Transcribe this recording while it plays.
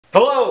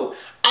Hello!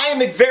 I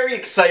am very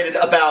excited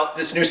about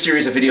this new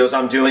series of videos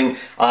I'm doing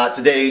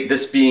today,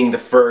 this being the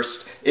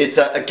first. It's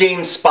a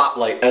game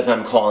spotlight, as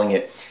I'm calling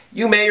it.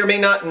 You may or may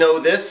not know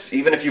this,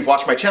 even if you've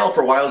watched my channel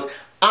for a while, is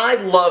I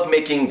love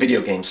making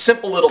video games,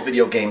 simple little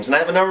video games, and I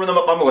have a number of them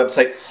up on my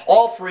website,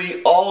 all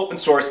free, all open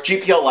source,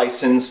 GPL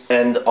licensed,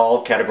 and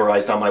all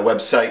categorized on my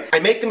website. I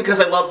make them because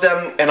I love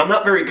them, and I'm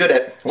not very good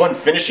at, one,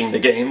 finishing the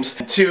games,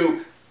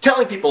 two,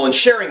 telling people and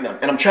sharing them,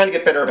 and I'm trying to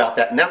get better about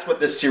that, and that's what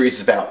this series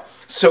is about.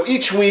 So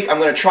each week I'm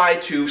going to try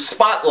to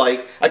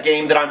spotlight a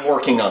game that I'm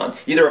working on,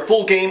 either a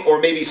full game or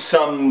maybe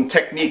some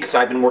techniques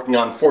I've been working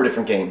on for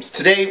different games.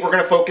 Today we're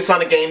going to focus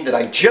on a game that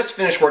I just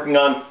finished working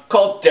on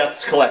called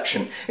Death's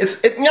Collection.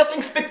 It's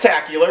nothing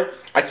spectacular.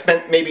 I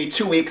spent maybe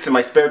 2 weeks in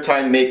my spare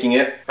time making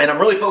it, and I'm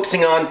really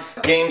focusing on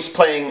games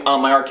playing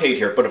on my arcade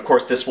here, but of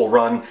course this will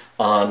run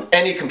on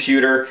any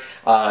computer.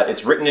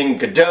 It's written in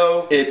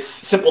Godot. It's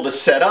simple to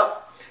set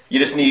up. You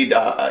just need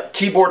a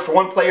keyboard for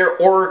one player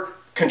or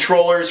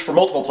controllers for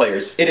multiple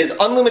players. It is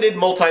unlimited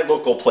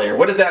multi-local player.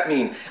 What does that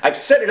mean? I've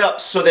set it up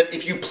so that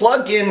if you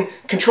plug in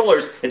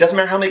controllers, it doesn't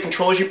matter how many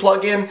controllers you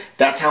plug in,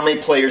 that's how many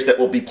players that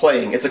will be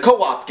playing. It's a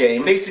co-op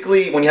game.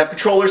 Basically, when you have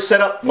controllers set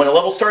up, when a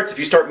level starts, if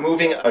you start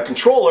moving a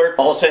controller,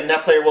 all of a sudden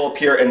that player will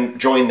appear and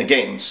join the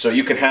game. So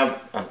you can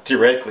have,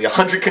 theoretically,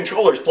 100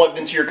 controllers plugged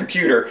into your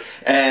computer,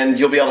 and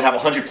you'll be able to have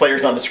 100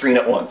 players on the screen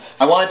at once.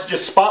 I wanted to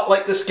just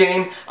spotlight this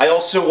game. I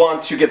also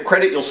want to give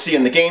credit, you'll see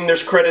in the game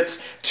there's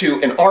credits,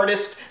 to an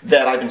artist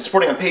that I've been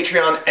supporting on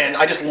Patreon, and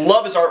I just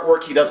love his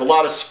artwork. He does a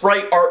lot of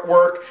sprite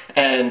artwork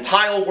and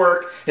tile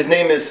work. His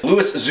name is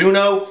Luis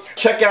Zuno.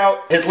 Check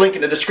out his link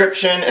in the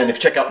description, and if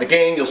you check out the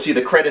game, you'll see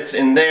the credits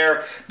in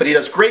there. But he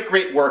does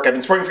great work. I've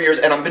been supporting him for years,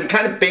 and I've been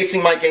kind of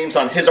basing my games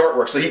on his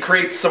artwork. So he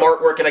creates some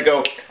artwork, and I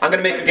go, I'm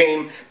going to make a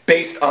game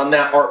based on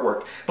that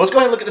artwork. But let's go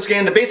ahead and look at this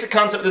game. The basic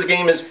concept of this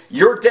game is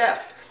your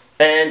death.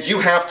 And you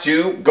have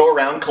to go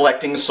around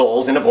collecting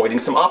souls and avoiding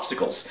some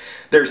obstacles.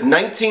 There's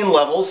 19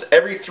 levels.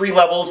 Every 3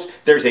 levels,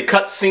 there's a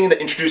cutscene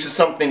that introduces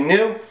something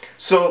new.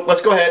 So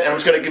let's go ahead, and I'm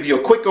just going to give you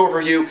a quick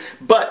overview.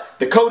 But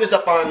the code is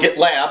up on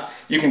GitLab.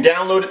 You can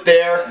download it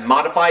there,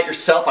 modify it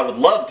yourself. I would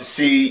love to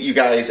see you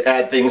guys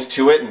add things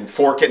to it and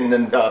fork it and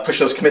then push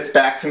those commits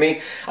back to me.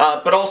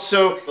 But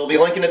also, there'll be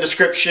a link in the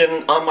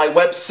description on my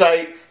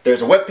website.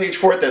 There's a web page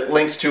for it that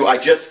links to, I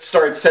just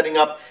started setting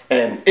up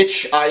an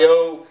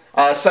itch.io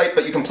site,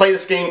 but you can play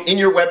this game in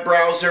your web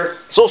browser.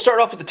 So we'll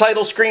start off with the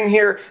title screen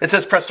here. It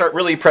says press start.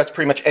 Really press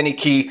pretty much any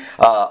key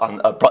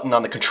on a button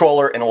on the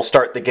controller and it will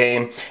start the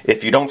game.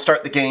 If you don't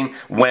start the game,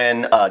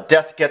 when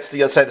death gets to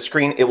the other side of the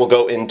screen, it will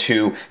go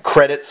into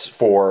credits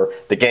for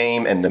the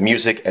game and the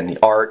music and the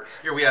art.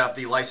 Here we have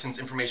the license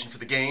information for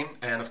the game,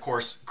 and of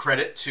course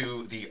credit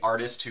to the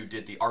artist who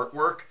did the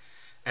artwork.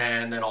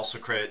 And then also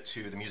credit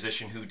to the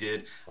musician who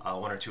did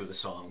 1 or 2 of the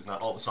songs.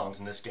 Not all the songs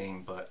in this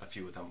game, but a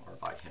few of them are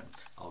by him.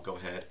 I'll go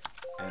ahead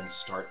and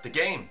start the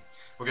game.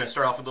 We're going to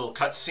start off with a little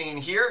cutscene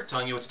here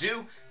telling you what to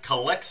do.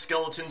 Collect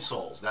skeleton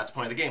souls. That's the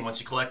point of the game. Once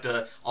you collect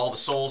all the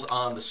souls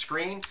on the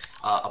screen,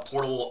 a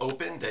portal will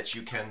open that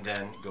you can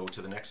then go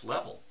to the next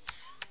level.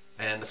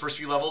 And the first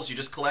few levels you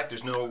just collect.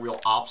 There's no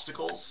real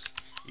obstacles.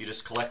 You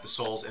just collect the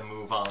souls and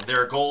move on. There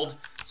are gold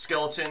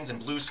skeletons and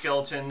blue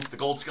skeletons. The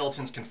gold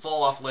skeletons can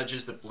fall off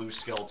ledges. The blue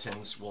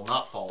skeletons will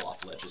not fall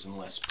off ledges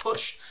unless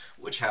pushed,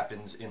 which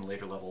happens in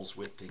later levels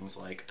with things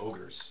like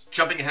ogres.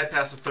 Jumping ahead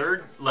past the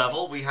 3rd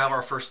level, we have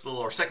our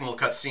second little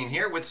cutscene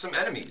here with some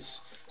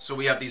enemies. So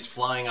we have these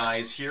flying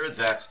eyes here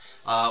that,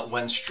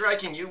 when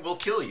striking you, will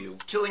kill you.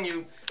 Killing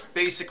you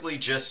basically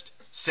just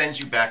sends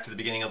you back to the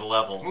beginning of the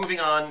level.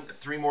 Moving on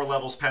 3 more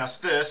levels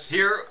past this,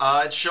 here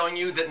it's showing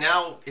you that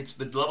now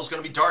the level's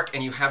going to be dark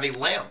and you have a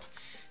lamp.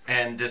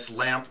 And this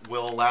lamp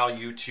will allow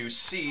you to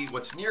see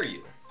what's near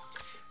you.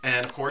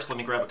 And of course, let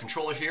me grab a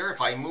controller here.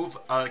 If I move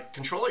a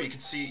controller, you can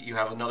see you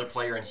have another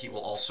player and he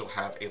will also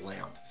have a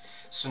lamp.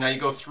 So now you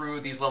go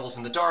through these levels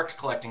in the dark,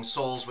 collecting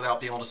souls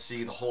without being able to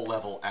see the whole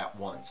level at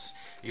once.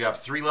 You have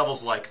 3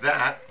 levels like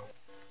that.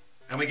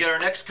 And we get our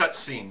next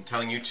cutscene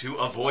telling you to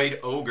avoid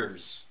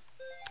ogres.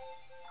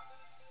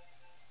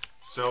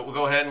 So we'll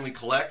go ahead and we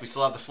collect. We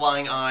still have the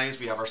flying eyes.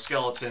 We have our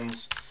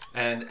skeletons.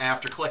 And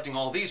after collecting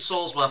all these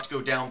souls, we'll have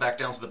to go back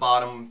down to the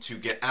bottom to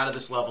get out of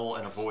this level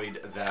and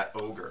avoid that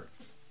ogre.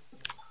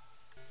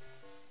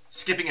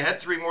 Skipping ahead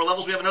 3 more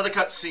levels, we have another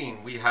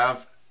cutscene. We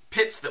have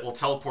pits that will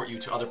teleport you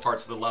to other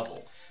parts of the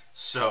level.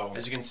 So,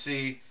 as you can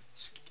see,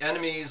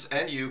 enemies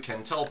and you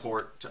can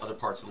teleport to other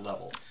parts of the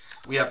level.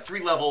 We have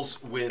 3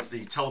 levels with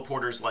the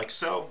teleporters like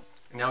so.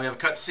 And now we have a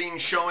cutscene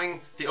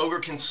showing the ogre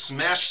can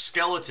smash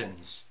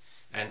skeletons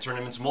and turn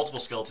them into multiple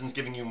skeletons,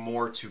 giving you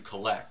more to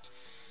collect.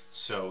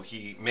 So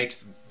he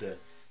makes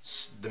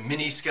the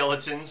mini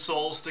skeleton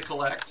souls to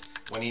collect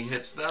when he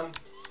hits them.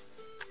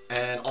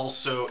 And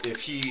also,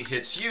 if he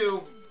hits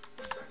you,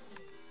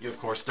 you of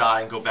course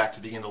die and go back to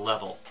the beginning of the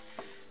level.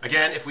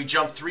 Again, if we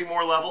jump 3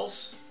 more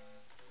levels,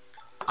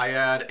 I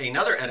add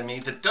another enemy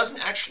that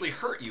doesn't actually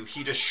hurt you.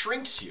 He just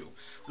shrinks you,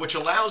 which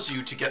allows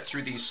you to get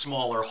through these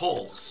smaller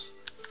holes.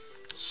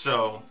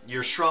 So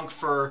you're shrunk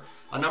for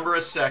a number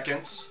of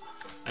seconds,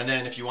 And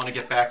then if you want to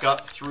get back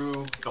up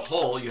through the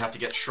hole, you have to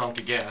get shrunk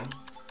again.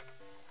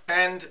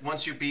 And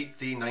once you beat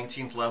the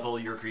 19th level,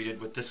 you're greeted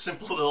with this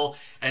simple little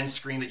end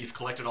screen that you've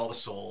collected all the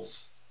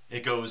souls.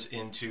 It goes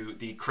into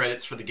the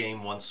credits for the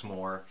game once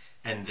more,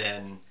 and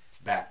then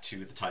back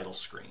to the title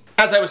screen.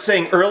 As I was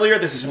saying earlier,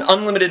 this is an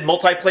unlimited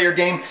multiplayer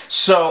game,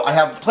 so I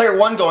have player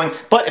 1 going,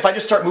 but if I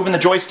just start moving the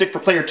joystick for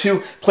player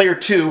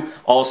 2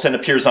 all of a sudden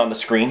appears on the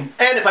screen.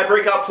 And if I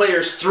break out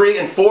players 3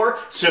 and 4,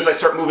 as soon as I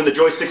start moving the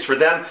joysticks for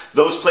them,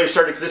 those players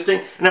start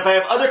existing. And if I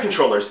have other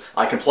controllers,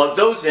 I can plug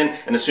those in,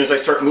 and as soon as I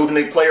start moving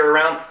the player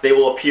around, they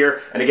will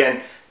appear. And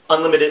again,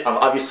 unlimited.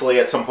 Obviously,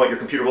 at some point your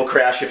computer will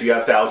crash if you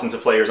have thousands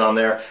of players on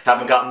there.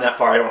 Haven't gotten that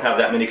far, I don't have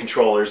that many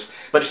controllers.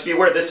 But just be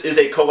aware, this is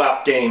a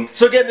co-op game.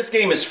 So again, this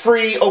game is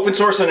free, open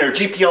source under a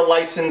GPL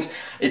license.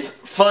 It's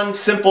fun,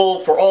 simple,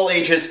 for all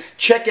ages.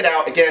 Check it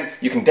out. Again,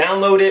 you can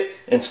download it,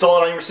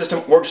 install it on your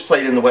system, or just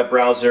play it in the web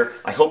browser.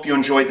 I hope you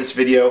enjoyed this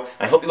video.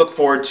 I hope you look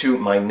forward to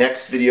my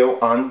next video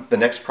on the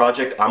next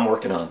project I'm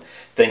working on.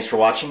 Thanks for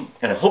watching,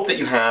 and I hope that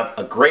you have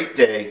a great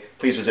day.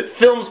 Please visit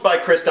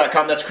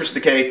filmsbychris.com, that's Chris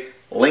with a K.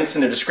 Links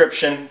in the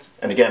description,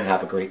 and again,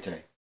 have a great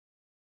day.